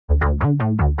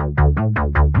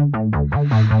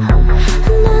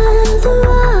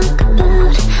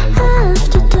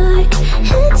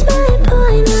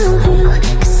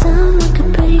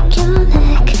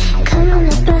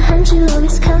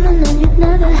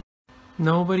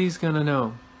Nobody's gonna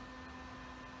know.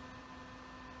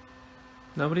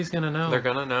 Nobody's gonna know. They're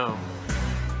gonna know.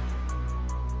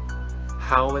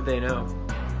 How would they know?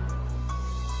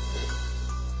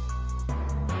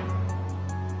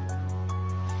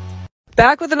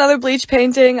 Back with another bleach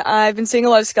painting. I've been seeing a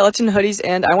lot of skeleton hoodies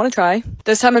and I want to try.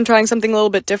 This time I'm trying something a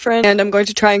little bit different and I'm going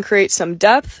to try and create some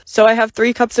depth. So I have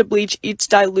 3 cups of bleach, each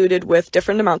diluted with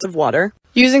different amounts of water.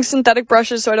 Using synthetic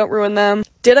brushes so I don't ruin them.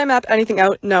 Did I map anything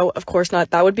out? No, of course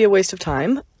not. That would be a waste of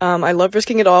time. I love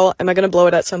risking it all. Am I going to blow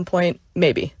it at some point?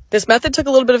 Maybe. This method took a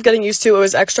little bit of getting used to. It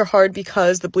was extra hard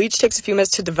because the bleach takes a few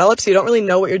minutes to develop, so you don't really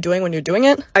know what you're doing when you're doing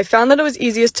it. I found that it was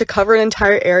easiest to cover an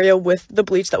entire area with the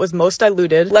bleach that was most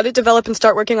diluted, let it develop and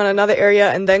start working on another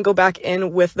area, and then go back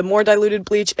in with the more diluted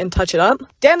bleach and touch it up.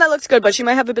 Damn, that looks good, but she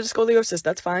might have a bit of scoliosis.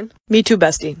 That's fine. Me too,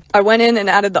 bestie. I went in and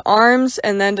added the arms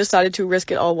and then decided to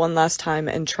risk it all one last time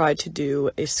and tried to do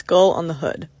a skull on the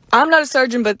hood. I'm not a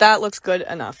surgeon, but that looks good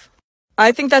enough.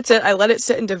 I think that's it. I let it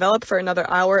sit and develop for another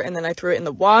hour and then I threw it in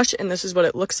the wash and this is what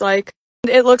it looks like.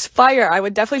 It looks fire. I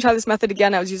would definitely try this method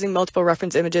again. I was using multiple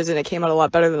reference images and it came out a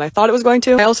lot better than I thought it was going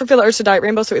to. I also feel the urge to dye it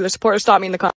rainbow, so either support or stop me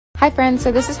in the comments. Hi friends,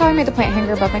 so this is how I made the plant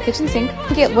hanger above my kitchen sink. You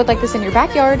can get wood like this in your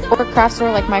backyard or a craft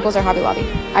store like Michael's or Hobby Lobby.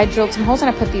 I drilled some holes and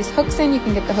I put these hooks in. You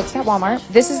can get the hooks at Walmart.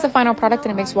 This is the final product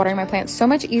and it makes watering my plants so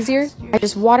much easier. I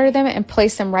just water them and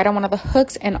place them right on one of the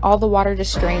hooks and all the water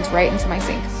just drains right into my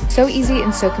sink. So easy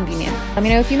and so convenient. Let me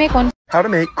know if you make one. How to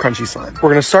make crunchy slime. We're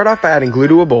gonna start off by adding glue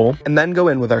to a bowl and then go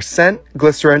in with our scent,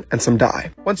 glycerin, and some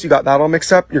dye. Once you got that all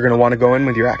mixed up, you're gonna wanna go in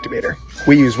with your activator.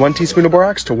 We use 1 teaspoon of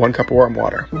borax to 1 cup of warm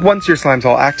water. Once your slime's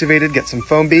all activated, get some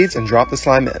foam beads and drop the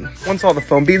slime in. Once all the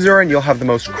foam beads are in, you'll have the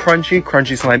most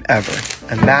crunchy slime ever.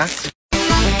 And that's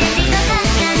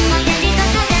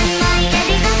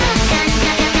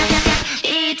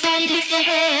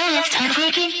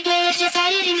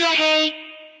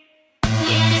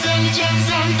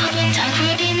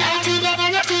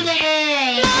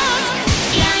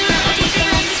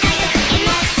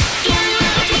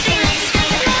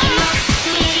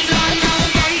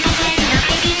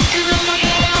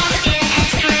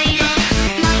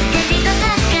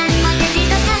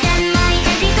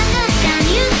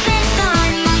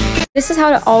This is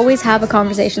how to always have a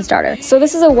conversation starter. So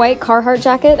this is a white Carhartt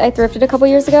jacket I thrifted a couple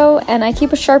years ago, and I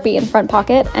keep a Sharpie in front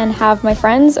pocket and have my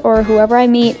friends or whoever I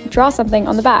meet draw something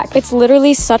on the back. It's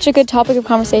literally such a good topic of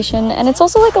conversation, and it's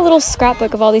also like a little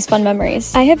scrapbook of all these fun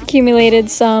memories. I have accumulated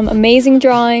some amazing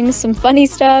drawings, some funny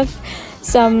stuff,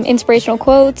 some inspirational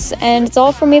quotes, and it's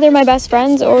all from either my best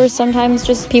friends or sometimes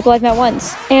just people I've met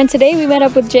once. And today we met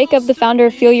up with Jacob, the founder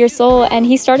of Feel Your Soul, and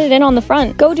he started in on the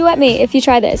front. Go duet me if you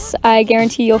try this. I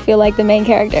guarantee you'll feel like the main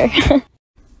character.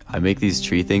 I make these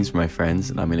tree things for my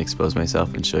friends, and I'm gonna expose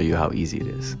myself and show you how easy it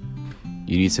is.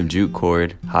 You need some jute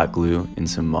cord, hot glue, and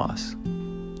some moss.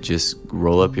 Just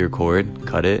roll up your cord,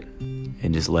 cut it,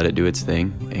 and just let it do its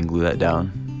thing and glue that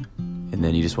down. And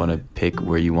then you just want to pick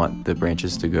where you want the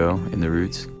branches to go and the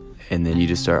roots, and then you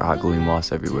just start hot gluing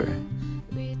moss everywhere.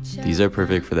 These are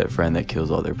perfect for that friend that kills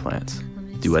all their plants.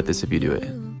 Duet this if you do it.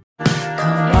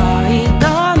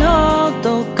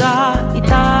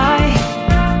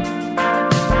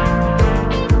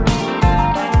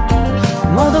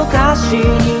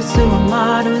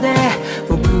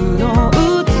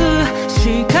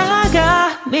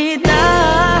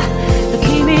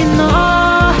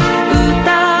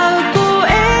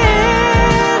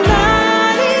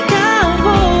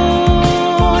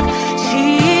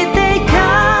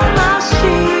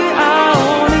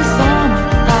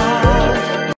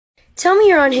 Tell me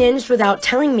you're unhinged without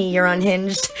telling me you're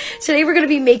unhinged. Today we're going to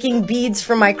be making beads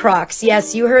for my Crocs.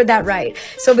 Yes, you heard that right.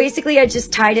 So basically I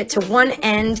just tied it to one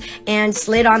end and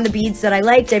slid on the beads that I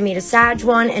liked. I made a sage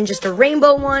one and just a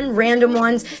rainbow one, random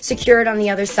ones, secured on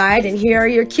the other side, and here are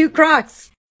your cute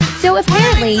Crocs. So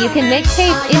apparently you can make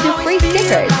tape into free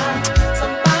stickers.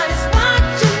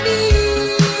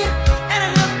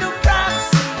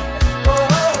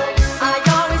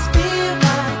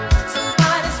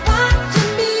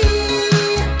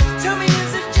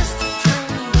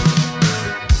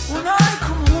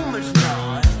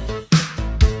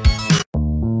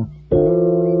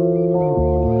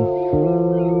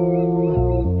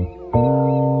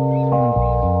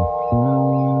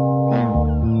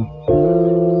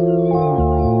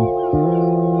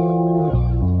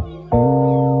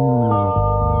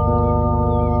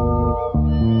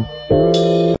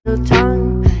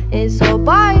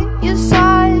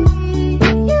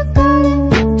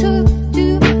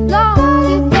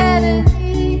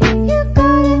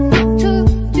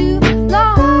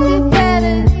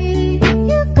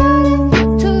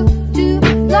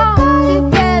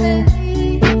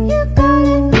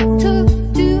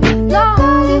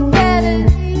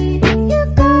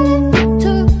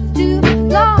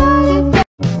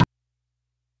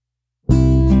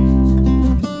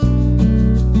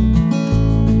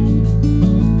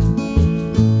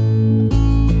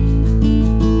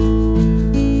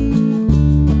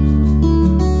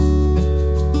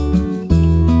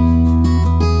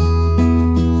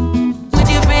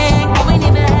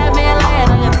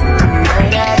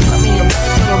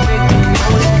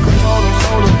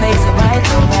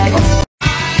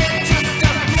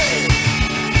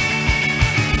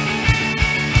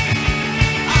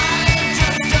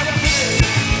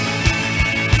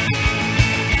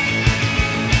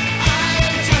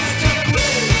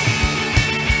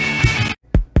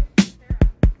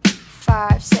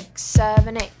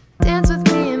 8. Dance with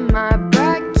me in my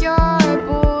backyard,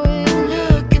 boy.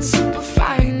 Looking super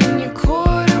fine in your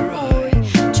corduroy.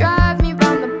 Drive me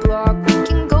round the block, we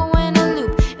can go in a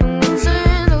loop. And we'll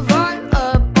turn the vibe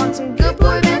up on some good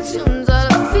boy band tunes. I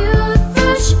feel the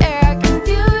fresh air, I can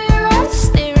feel your eyes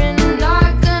staring. I'm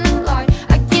not gonna lie,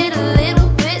 I get a little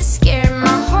bit scared. My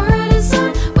heart is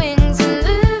on wings and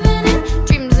living in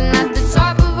dreams. And at the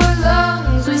top of our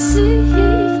lungs we see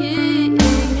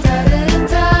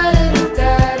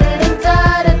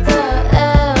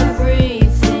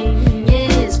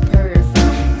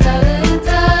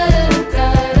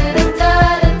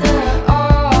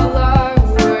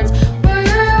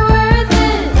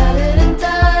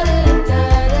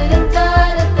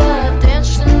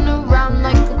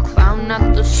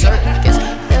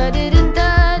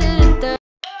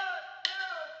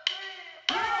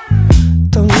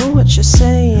you're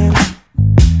saying.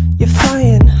 You're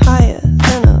flying higher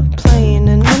than a plane,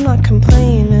 and I'm not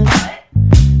complaining.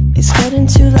 It's getting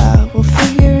too loud, we'll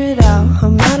figure it out.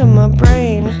 I'm out of my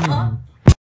brain.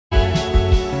 And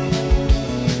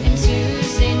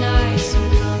Tuesday nights will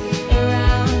come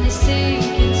around, they sink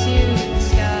into the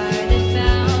sky. They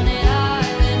found an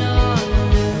island on the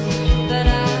moon, but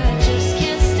I just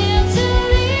can't stand to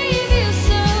leave you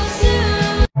so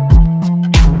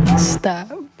soon. Stop.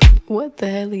 What the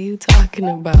hell are you talking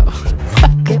about?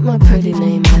 Get my pretty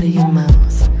name out of your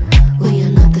mouth. We are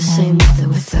not the same with or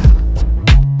without.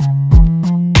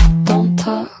 Don't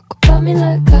talk about me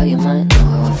like how you might know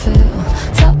how I feel.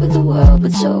 Top of the world,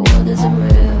 but your world isn't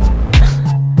real.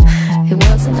 It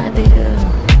wasn't ideal,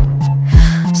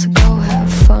 so go have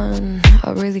fun.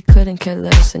 I really couldn't care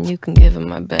less, and you can give it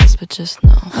my best, but just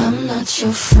know I'm not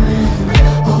your friend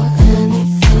or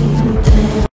anything.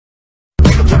 Damn.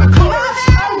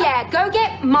 Yeah, go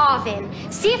get Marvin.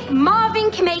 See if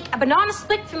Marvin can make a banana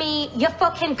split for me, you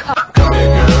fucking cunt.